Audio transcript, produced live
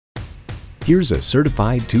Here's a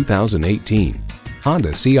certified 2018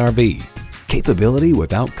 Honda CR-V. Capability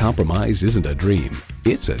without compromise isn't a dream,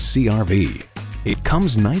 it's a CR-V. It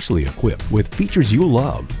comes nicely equipped with features you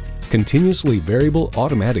love. Continuously variable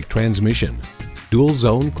automatic transmission, dual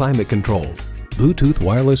zone climate control, Bluetooth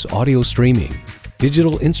wireless audio streaming,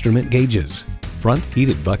 digital instrument gauges, front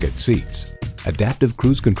heated bucket seats, adaptive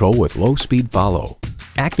cruise control with low speed follow,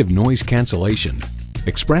 active noise cancellation,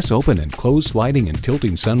 express open and closed sliding and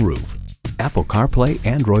tilting sunroof, Apple CarPlay,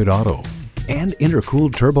 Android Auto, and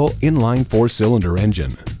intercooled turbo inline 4-cylinder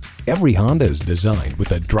engine. Every Honda is designed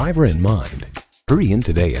with a driver in mind. Hurry in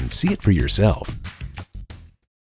today and see it for yourself.